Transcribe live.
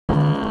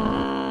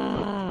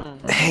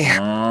Hey.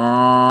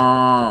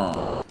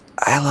 I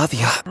love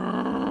you.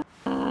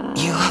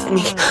 You love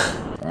me?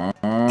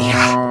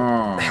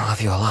 Yeah, I love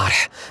you a lot.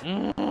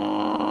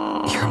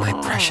 You're my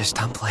precious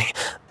dumpling.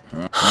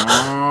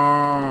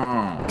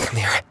 Come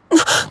here.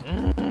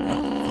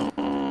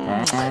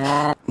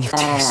 You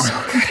taste so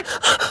good.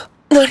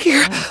 Not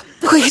here,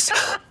 please.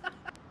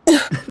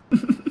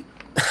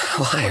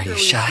 Why are you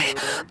shy?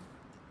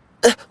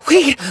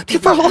 Wait,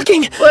 people are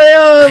looking.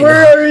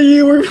 Where are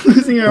you? We're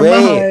losing our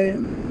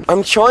mind.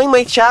 I'm showing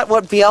my chat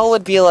what BL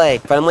would be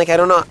like, but I'm like, I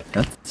don't know.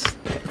 That's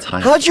high.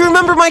 How'd you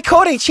remember my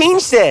code? I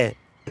changed it.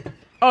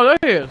 Oh, there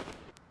he is.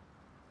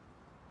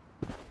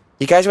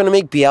 You guys want to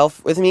make BL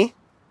with me?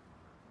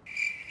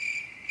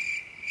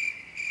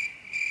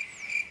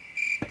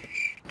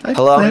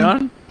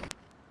 Hello?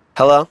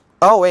 Hello?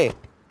 Oh, wait.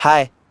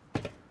 Hi.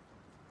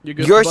 You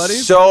good, You're buddy?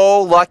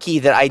 so lucky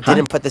that I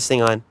didn't put this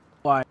thing on.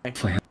 Why?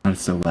 Flayon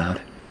is so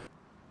loud.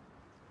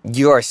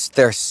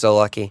 They're so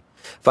lucky.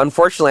 But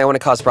unfortunately, I want to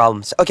cause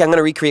problems. Okay, I'm going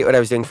to recreate what I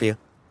was doing for you.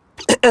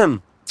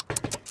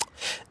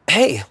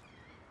 Hey.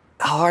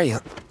 How are you?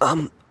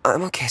 I'm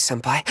okay,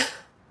 senpai.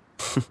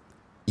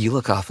 You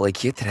look awfully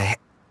cute today.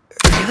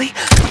 Really?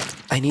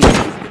 I need...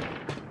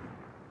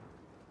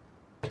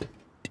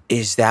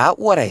 Is that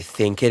what I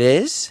think it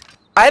is?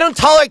 I don't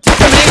tolerate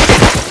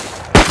discrimination!